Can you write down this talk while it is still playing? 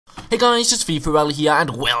Hey guys, it's FifaRalle here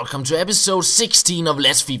and welcome to episode 16 of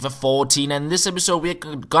Let's FIFA 14. And in this episode we're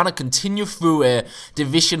gonna continue through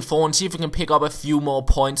Division 4 and see if we can pick up a few more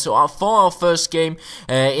points. So for our first game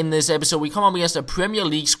in this episode we come up against a Premier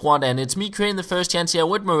League squad, and it's me creating the first chance here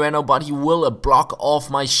with Moreno, but he will block off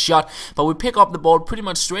my shot. But we pick up the ball pretty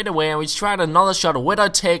much straight away and we tried another shot with our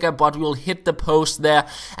taker, but we'll hit the post there.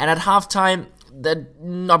 And at halftime, that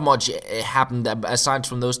not much happened aside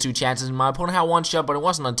from those two chances. My opponent had one shot, but it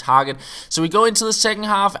wasn't on target. So we go into the second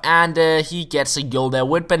half, and he gets a goal there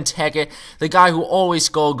with Benteke, the guy who always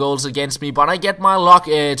scores goals against me. But I get my luck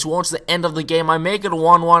towards the end of the game. I make it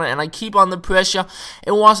 1-1, and I keep on the pressure.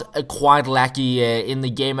 It was quite lacky in the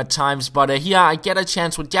game at times, but here I get a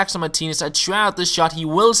chance with Jackson Martinez. I try out the shot, he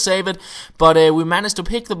will save it, but we managed to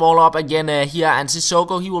pick the ball up again here, and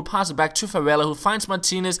Sissoko, he will pass it back to FifaRalle, who finds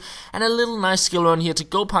Martinez, and a little nice skill run here to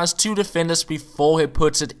go past two defenders before he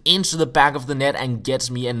puts it into the back of the net and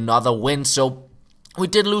gets me another win. So we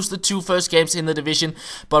did lose the two first games in the division,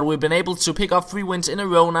 but we've been able to pick up 3 wins in a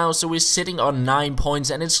row now, so we're sitting on 9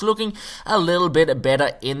 points, and it's looking a little bit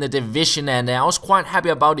better in the division. And I was quite happy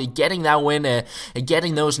about getting that win,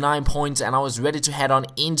 getting those 9 points, and I was ready to head on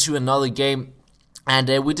into another game.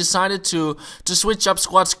 And we decided to switch up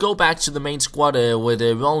squads, go back to the main squad with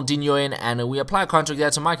Ronaldinho in, and we apply a contract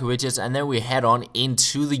there to Michael Richards, and then we head on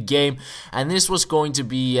into the game. And this was going to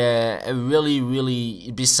be a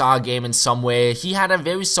really bizarre game in some way. He had a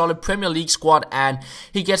very solid Premier League squad, and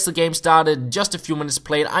he gets the game started, just a few minutes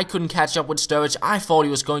played. I couldn't catch up with Sturridge. I thought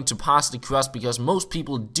he was going to pass the cross, because most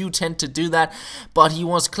people do tend to do that, but he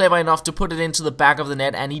was clever enough to put it into the back of the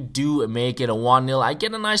net, and he do make it a 1-0. I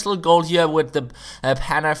get a nice little goal here with the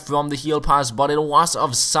Panna from the heel pass, but it was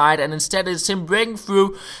offside, and instead it's him breaking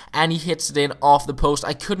through and he hits it in off the post.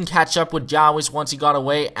 I couldn't catch up with Jarvis once he got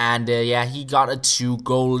away, and yeah, he got a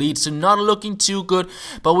 2-goal lead, so not looking too good.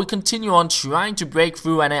 But we continue on trying to break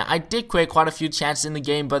through, and I did create quite a few chances in the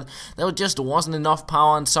game, but there just wasn't enough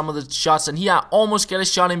power on some of the shots. And here I almost get a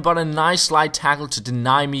shot in, but a nice slide tackle to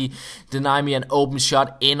deny me an open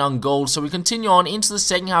shot in on goal. So we continue on into the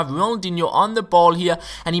second half. Ronaldinho on the ball here,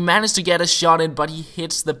 and he managed to get a shot in, but he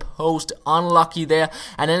hits the post, unlucky there,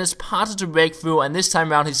 and then it's parted to break through, and this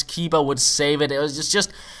time around his keeper would save it. It was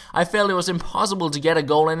just I felt it was impossible to get a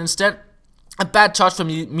goal, and instead a bad touch from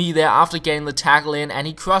me there after getting the tackle in, and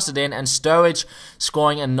he crossed it in, and Sturridge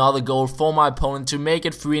scoring another goal for my opponent to make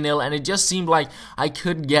it 3-0, and it just seemed like I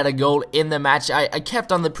couldn't get a goal in the match. I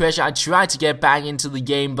kept on the pressure, I tried to get back into the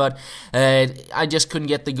game, but I just couldn't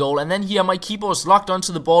get the goal. And then here my keeper was locked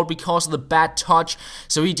onto the ball because of the bad touch,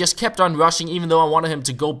 so he just kept on rushing even though I wanted him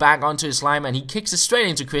to go back onto his line, and he kicks it straight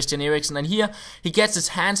into Christian Eriksen, and here he gets his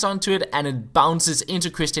hands onto it, and it bounces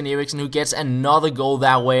into Christian Eriksen, who gets another goal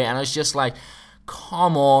that way. And I was just like,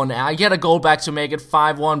 come on. I get a goal back to make it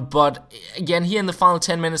 5-1, but again, here in the final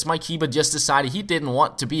 10 minutes, my keeper just decided he didn't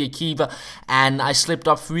want to be a keeper, and I slipped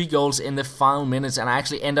up 3 goals in the final minutes, and I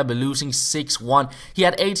actually end up losing 6-1. He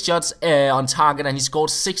had 8 shots on target, and he scored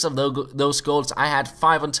 6 of those goals. I had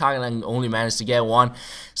 5 on target and only managed to get 1.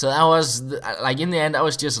 So that was, like, in the end, I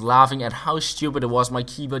was just laughing at how stupid it was. My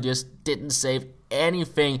keeper just didn't save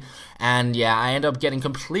anything, and yeah, I ended up getting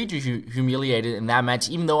completely humiliated in that match,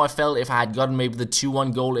 even though I felt if I had gotten maybe the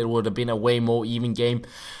 2-1 goal, it would have been a way more even game.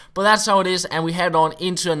 But that's how it is, and we head on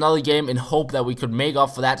into another game in hope that we could make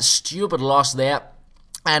up for that stupid loss there.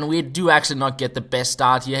 And we do actually not get the best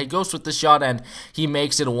start here. He goes with the shot and he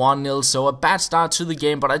makes it 1-0. So a bad start to the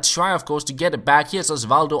game, but I try, of course, to get it back. Here's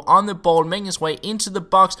Osvaldo on the ball, making his way into the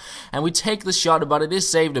box, and we take the shot, but it is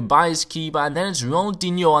saved by his keeper. And then it's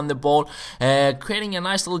Ronaldinho on the ball, creating a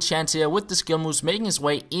nice little chance here with the skill moves, making his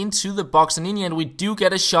way into the box. And in the end, we do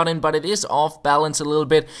get a shot in, but it is off balance a little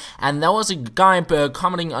bit. And there was a guy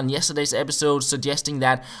commenting on yesterday's episode suggesting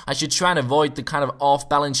that I should try and avoid the kind of off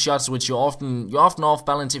balance shots, which you're often off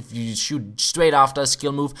balance if you shoot straight after a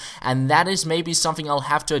skill move, and that is maybe something I'll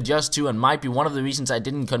have to adjust to, and might be one of the reasons I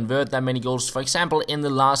didn't convert that many goals, for example, in the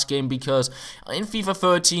last game, because in FIFA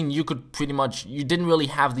 13 you didn't really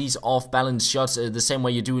have these off-balance shots the same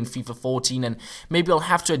way you do in FIFA 14, and maybe I'll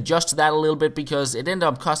have to adjust to that a little bit, because it ended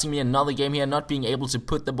up costing me another game here, not being able to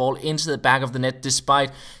put the ball into the back of the net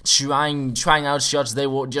despite trying out shots. They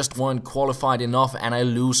just weren't qualified enough, and I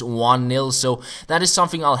lose 1-0, so that is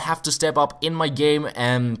something I'll have to step up in my game.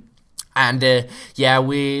 And yeah,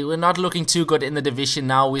 we're not looking too good in the division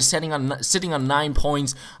now. We're sitting on 9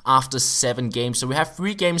 points after 7 games. So we have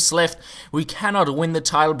 3 games left. We cannot win the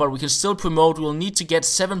title, but we can still promote. We'll need to get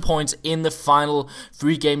 7 points in the final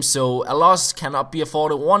 3 games. So a loss cannot be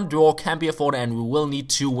afforded. 1 draw can be afforded, and we will need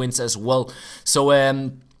 2 wins as well. So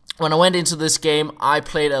when I went into this game, I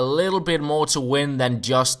played a little bit more to win than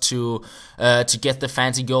just to get the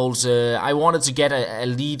fancy goals. I wanted to get a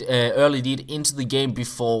lead, early lead into the game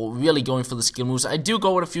before really going for the skill moves. I do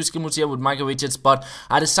go with a few skill moves here with Michael Richards, but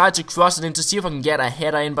I decided to cross it in to see if I can get a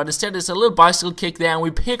header in. But instead, it's a little bicycle kick there, and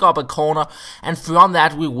we pick up a corner, and from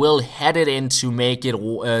that we will head it in to make it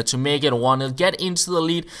 1. It'll get into the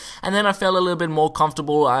lead, and then I felt a little bit more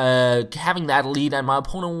comfortable having that lead, and my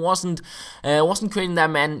opponent wasn't creating that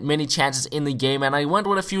many chances in the game. And I went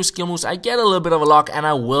with a few skill moves. I get a little bit of a luck, and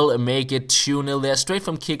I will make it 2-0 there, straight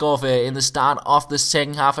from kickoff in the start of the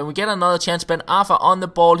second half. And we get another chance. Ben Arthur on the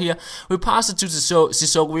ball here. We pass it to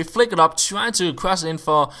Sissoko. We flick it up, trying to cross it in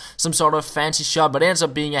for some sort of fancy shot, but it ends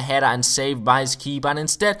up being a header and saved by his keeper. And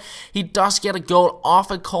instead, he does get a goal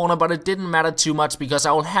off a corner, but it didn't matter too much because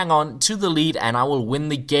I will hang on to the lead and I will win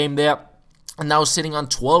the game there. And now sitting on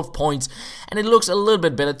 12 points, and it looks a little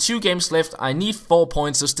bit better. 2 games left. I need 4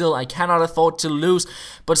 points, so still I cannot afford to lose.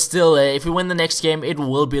 But still, if we win the next game, it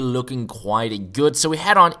will be looking quite good. So we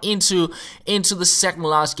head on into the second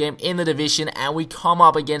last game in the division, and we come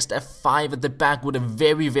up against a 5 at the back with a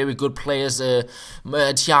very, very good players.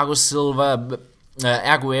 Thiago Silva,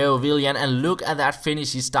 Aguero, Willian, and look at that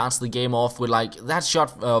finish. He starts the game off with, like, that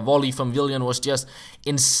shot volley from Willian was just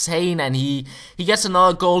insane, and he gets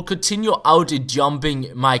another goal, continue out jumping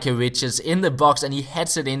Michael Richards in the box, and he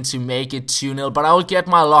heads it in to make it 2-0. But I will get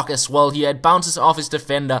my luck as well here. It bounces off his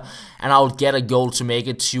defender, and I will get a goal to make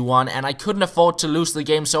it 2-1. And I couldn't afford to lose the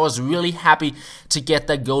game, so I was really happy to get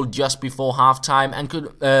that goal just before halftime and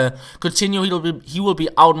could continue. He will be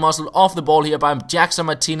out muscled off the ball here by Jackson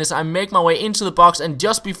Martinez. I make my way into the box, and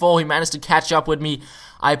just before he managed to catch up with me,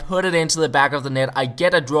 I put it into the back of the net. I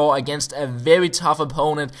get a draw against a very tough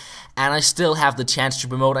opponent, and I still have the chance to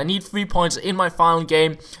promote. I need 3 points in my final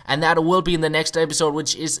game, and that will be in the next episode,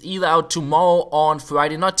 which is either out tomorrow or on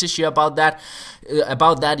Friday. Not too sure about that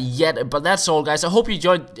yet, but that's all, guys. I hope you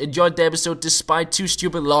enjoyed the episode despite 2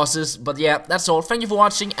 stupid losses. But yeah, that's all. Thank you for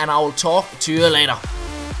watching, and I will talk to you later.